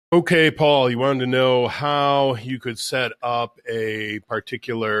Okay, Paul, you wanted to know how you could set up a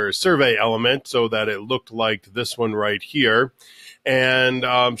particular survey element so that it looked like this one right here. And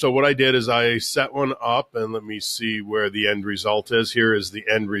so what I did is I set one up, and let me see where the end result is. Here is the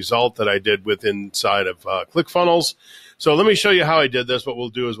end result that I did with inside of ClickFunnels. So let me show you how I did this. What we'll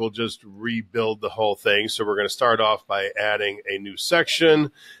do is we'll just rebuild the whole thing. So we're going to start off by adding a new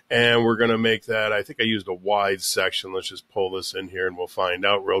section, and we're going to make that, I think I used a wide section. Let's just pull this in here and we'll find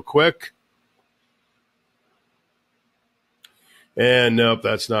out real quick. And nope,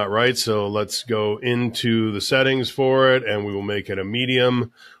 that's not right. So let's go into the settings for it, and we will make it a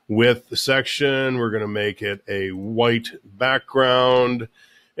medium width section. We're going to make it a white background.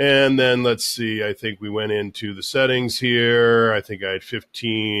 And then let's see, I think we went into the settings here. I think I had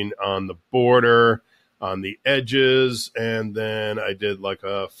 15 on the border, on the edges, and then I did like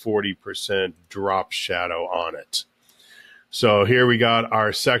a 40% drop shadow on it. So here we got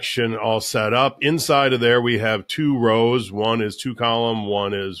our section all set up. Inside of there, we have two rows. One is 2 column,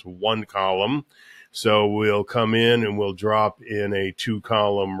 one is 1 column. So we'll come in and we'll drop in a 2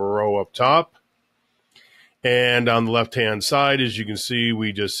 column row up top. And on the left-hand side, as you can see,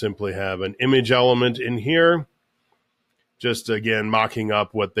 we just simply have an image element in here. Just, again, mocking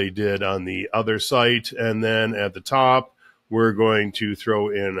up what they did on the other site. And then at the top, we're going to throw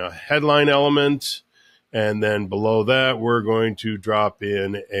in a headline element. And then below that, we're going to drop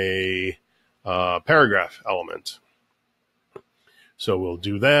in a paragraph element. So we'll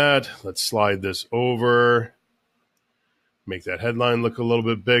do that. Let's slide this over. Make that headline look a little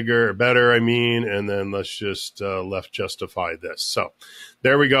bit better, and then let's just left justify this. So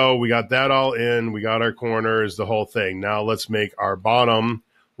there we go. We got that all in. We got our corners, the whole thing. Now let's make our bottom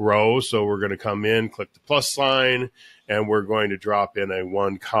row. So we're going to come in, click the plus sign, and we're going to drop in a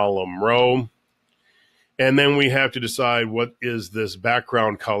 1 column row. And then we have to decide what is this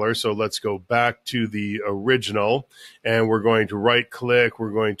background color. So let's go back to the original, and we're going to right click. We're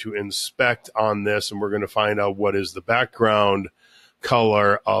going to inspect on this, and we're going to find out what is the background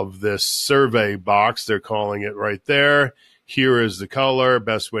color of this survey box. They're calling it right there. Here is the color.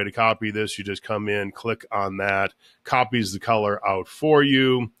 Best way to copy this, you just come in, click on that, copies the color out for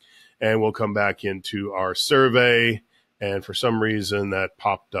you, and we'll come back into our survey. And for some reason that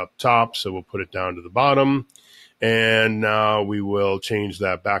popped up top, so we'll put it down to the bottom. And now we will change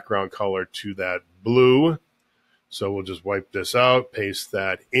that background color to that blue. So we'll just wipe this out, paste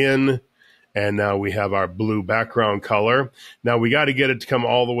that in, and now we have our blue background color. Now we got to get it to come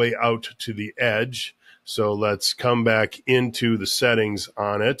all the way out to the edge. So let's come back into the settings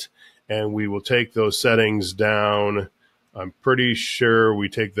on it, and we will take those settings down. I'm pretty sure we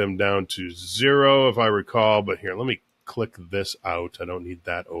take them down to 0 if I recall, but here, let me click this out. I don't need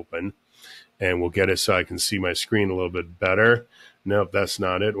that open, and we'll get it so I can see my screen a little bit better. Nope, that's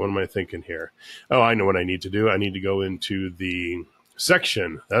not it. What am I thinking here? Oh, I know what I need to do. I need to go into the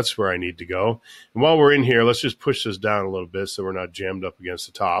section. That's where I need to go. And while we're in here, let's just push this down a little bit so we're not jammed up against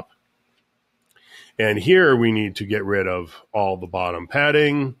the top. And here we need to get rid of all the bottom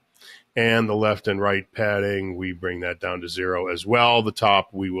padding, and the left and right padding, we bring that down to 0 as well. The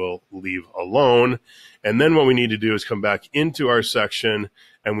top we will leave alone. And then what we need to do is come back into our section,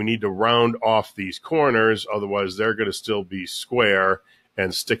 and we need to round off these corners. Otherwise, they're going to still be square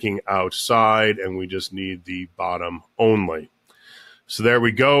and sticking outside, and we just need the bottom only. So there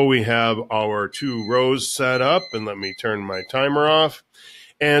we go. We have our 2 rows set up, and let me turn my timer off.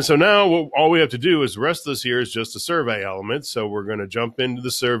 And so now all we have to do is the rest of this here is just a survey element. So we're going to jump into the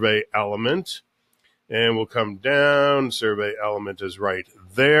survey element, and we'll come down. Survey element is right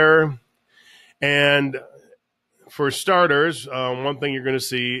there. And for starters, one thing you're going to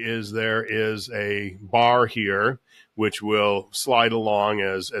see is there is a bar here, which will slide along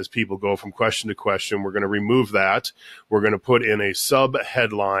as people go from question to question. We're going to remove that. We're going to put in a sub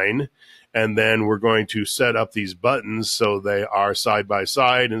headline. And then we're going to set up these buttons so they are side by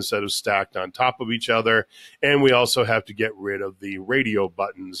side instead of stacked on top of each other. And we also have to get rid of the radio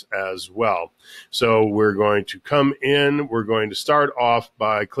buttons as well. So we're going to come in. We're going to start off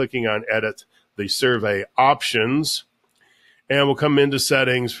by clicking on Edit the Survey Options. And we'll come into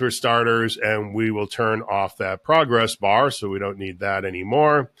Settings for starters, and we will turn off that progress bar, so we don't need that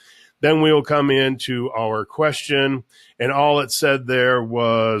anymore. Then we will come into our question, and all it said there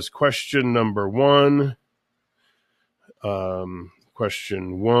was question number 1,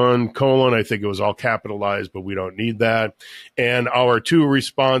 question 1, colon. I think it was all capitalized, but we don't need that. And our 2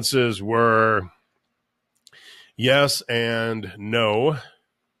 responses were yes and no.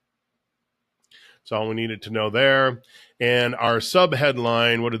 That's all we needed to know there. And our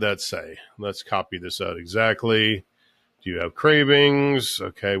subheadline, what did that say? Let's copy this out exactly. Do you have cravings?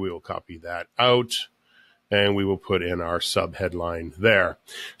 Okay, we will copy that out. And we will put in our sub headline there.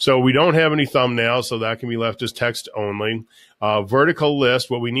 So we don't have any thumbnail, so that can be left as text only. Vertical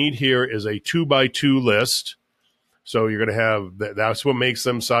list, what we need here is a 2x2 list. So you're going to have, that's what makes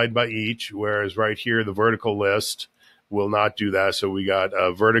them side by each, whereas right here, the vertical list will not do that. So we got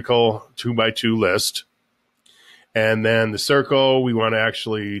a vertical 2x2 list. And then the circle, we want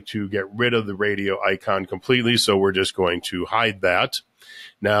actually to get rid of the radio icon completely. So we're just going to hide that.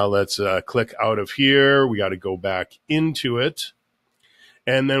 Now let's click out of here. We got to go back into it.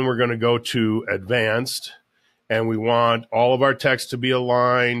 And then we're going to go to advanced. And we want all of our text to be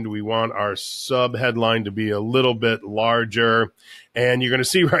aligned. We want our sub headline to be a little bit larger. And you're going to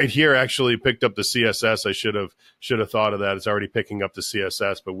see right here actually picked up the CSS. I should have thought of that. It's already picking up the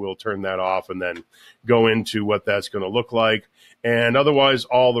CSS, but we'll turn that off and then go into what that's going to look like. And otherwise,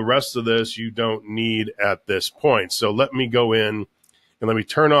 all the rest of this you don't need at this point. So let me go in and let me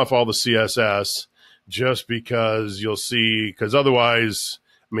turn off all the CSS just because you'll see, because otherwise,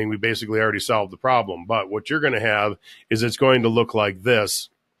 I mean, we basically already solved the problem. But what you're going to have is it's going to look like this,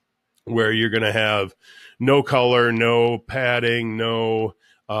 where you're going to have no color, no padding, no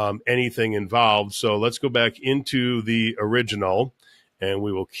anything involved. So let's go back into the original and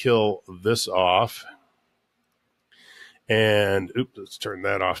we will kill this off. And oops, let's turn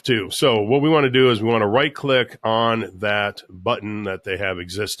that off too. So what we want to do is we want to right click on that button that they have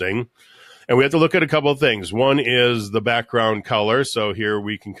existing. And we have to look at a couple of things. One is the background color. So here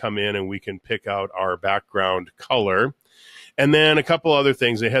we can come in and we can pick out our background color. And then a couple other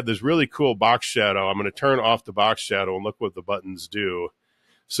things. They had this really cool box shadow. I'm going to turn off the box shadow and look what the buttons do.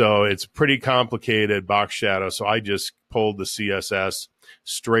 So it's pretty complicated box shadow. So I just pulled the CSS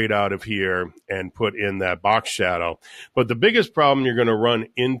straight out of here and put in that box shadow. But the biggest problem you're going to run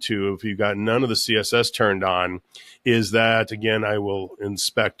into if you've got none of the CSS turned on is that, again, I will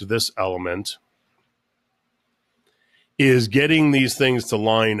inspect this element, is getting these things to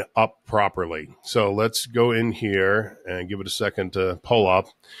line up properly. So let's go in here and give it a second to pull up.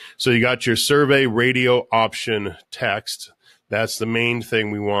 So you got your survey radio option text. That's the main thing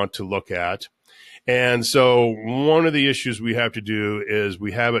we want to look at. And so one of the issues we have to do is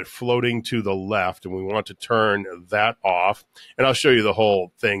we have it floating to the left, and we want to turn that off. And I'll show you the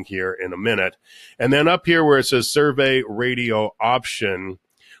whole thing here in a minute. And then up here where it says survey radio option,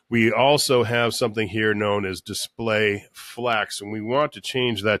 we also have something here known as display flex, and we want to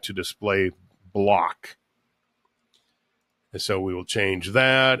change that to display block. And so we will change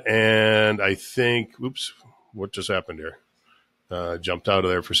that. And I think, oops, what just happened here? Jumped out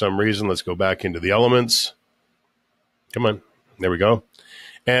of there for some reason. Let's go back into the elements. Come on. There we go.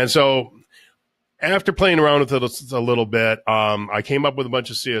 And so after playing around with it a little bit, I came up with a bunch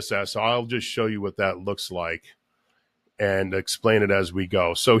of CSS. So I'll just show you what that looks like and explain it as we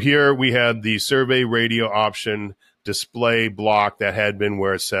go. So here we had the survey radio option display block that had been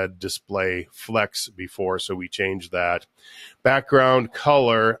where it said display flex before. So we changed that. Background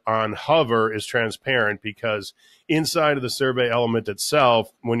color on hover is transparent because inside of the survey element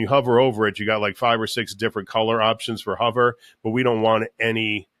itself, when you hover over it, you got like 5 or 6 different color options for hover, but we don't want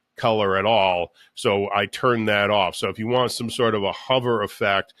any color at all. So I turned that off. So if you want some sort of a hover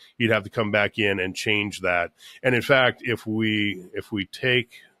effect, you'd have to come back in and change that. And in fact, if we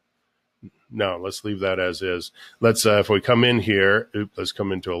take, no, let's leave that as is. Let's, if we come in here, let's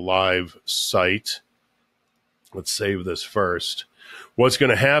come into a live site. Let's save this first. What's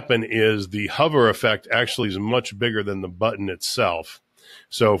going to happen is the hover effect actually is much bigger than the button itself.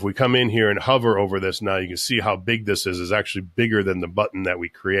 So if we come in here and hover over this now, you can see how big this is actually bigger than the button that we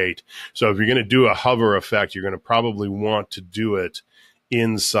create. So if you're going to do a hover effect, you're going to probably want to do it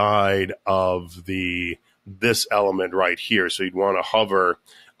inside of this element right here. So you'd want to hover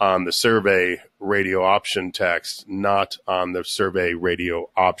on the survey radio option text, not on the survey radio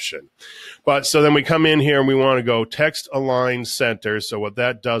option. But so then we come in here and we want to go text align center. So what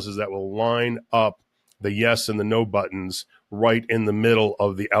that does is that will line up the yes and the no buttons right in the middle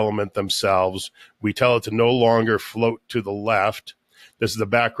of the element themselves. We tell it to no longer float to the left. This is the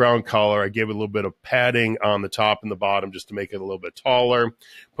background color. I gave it a little bit of padding on the top and the bottom just to make it a little bit taller.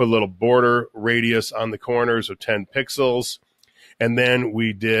 Put a little border radius on the corners of 10 pixels. And then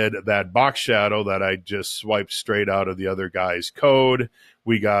we did that box shadow that I just swiped straight out of the other guy's code.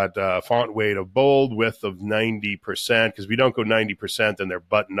 We got font weight of bold, width of 90%, because if we don't go 90%, then they're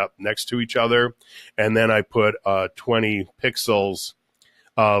buttoned up next to each other. And then I put 20 pixels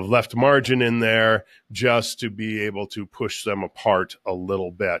of left margin in there just to be able to push them apart a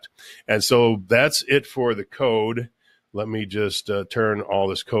little bit. And so that's it for the code. Let me just turn all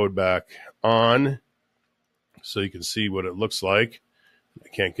this code back on. so you can see what it looks like. I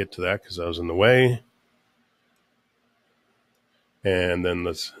can't get to that because I was in the way. And then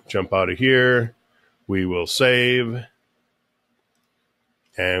let's jump out of here. We will save.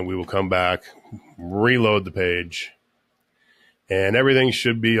 And we will come back, reload the page. And everything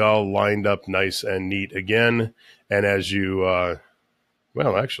should be all lined up nice and neat again. And as you,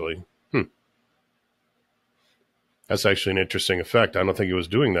 well, actually, that's actually an interesting effect. I don't think it was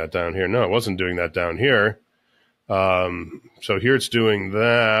doing that down here. No, it wasn't doing that down here. So here it's doing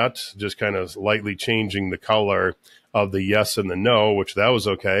that, just kind of lightly changing the color of the yes and the no, which that was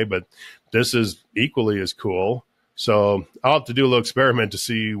okay, but this is equally as cool. So I'll have to do a little experiment to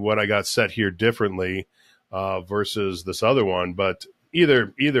see what I got set here differently versus this other one, but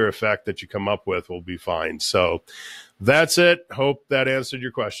either effect that you come up with will be fine. So that's it. Hope that answered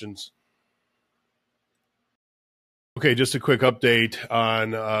your questions. Okay, just a quick update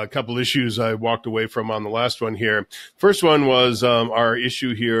on a couple issues I walked away from on the last one here. First one was our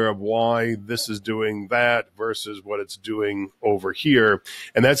issue here of why this is doing that versus what it's doing over here.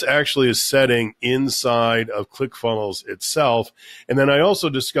 And that's actually a setting inside of ClickFunnels itself. And then I also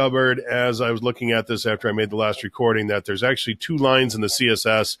discovered as I was looking at this after I made the last recording that there's actually 2 lines in the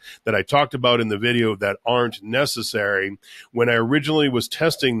CSS that I talked about in the video that aren't necessary. When I originally was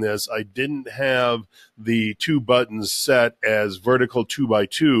testing this, I didn't have the 2 buttons set as vertical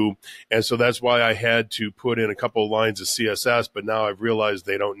 2x2, and so that's why I had to put in a couple of lines of CSS, but now I've realized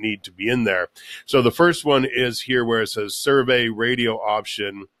they don't need to be in there. So the first one is here where it says survey radio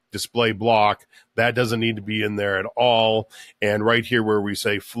option display block. That doesn't need to be in there at all. And right here where we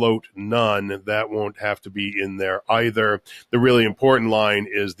say float none, that won't have to be in there either. The really important line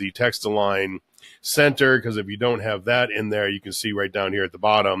is the text align center, because if you don't have that in there, you can see right down here at the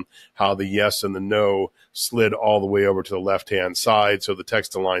bottom how the yes and the no slid all the way over to the left-hand side. So the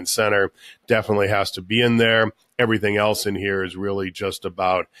text align center definitely has to be in there. Everything else in here is really just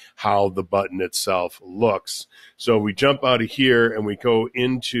about how the button itself looks. So we jump out of here and we go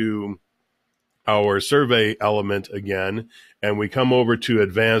into our survey element again, and we come over to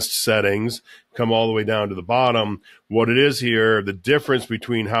advanced settings, come all the way down to the bottom. What it is here, the difference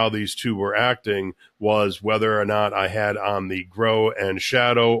between how these two were acting was whether or not I had on the grow and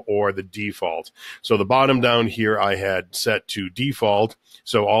shadow or the default. So the bottom down here I had set to default.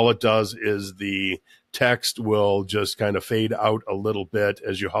 So all it does is the text will just kind of fade out a little bit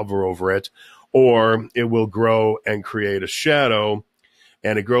as you hover over it, or it will grow and create a shadow,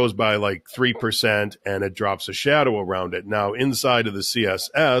 and it grows by like 3% and it drops a shadow around it. Now inside of the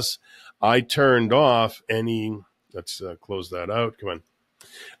CSS, I turned off any, let's close that out, come on.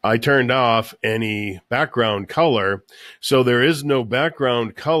 I turned off any background color, so there is no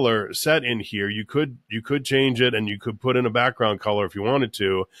background color set in here. You could change it and you could put in a background color if you wanted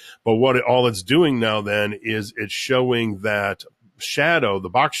to, but all it's doing now then is it's showing that shadow, the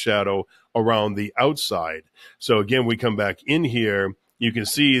box shadow around the outside. So again, we come back in here, you can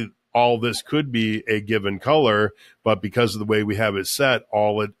see all this could be a given color, but because of the way we have it set,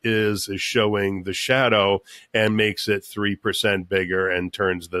 all it is showing the shadow and makes it 3% bigger and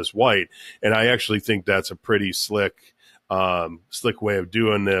turns this white. And I actually think that's a pretty slick way of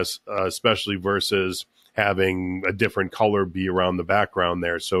doing this, especially versus having a different color be around the background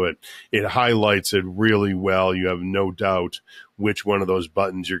there. So it highlights it really well. You have no doubt which one of those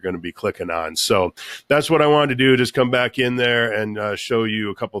buttons you're going to be clicking on. So that's what I wanted to do, just come back in there and show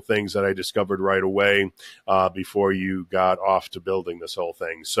you a couple things that I discovered right away before you got off to building this whole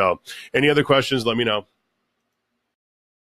thing. So any other questions, let me know.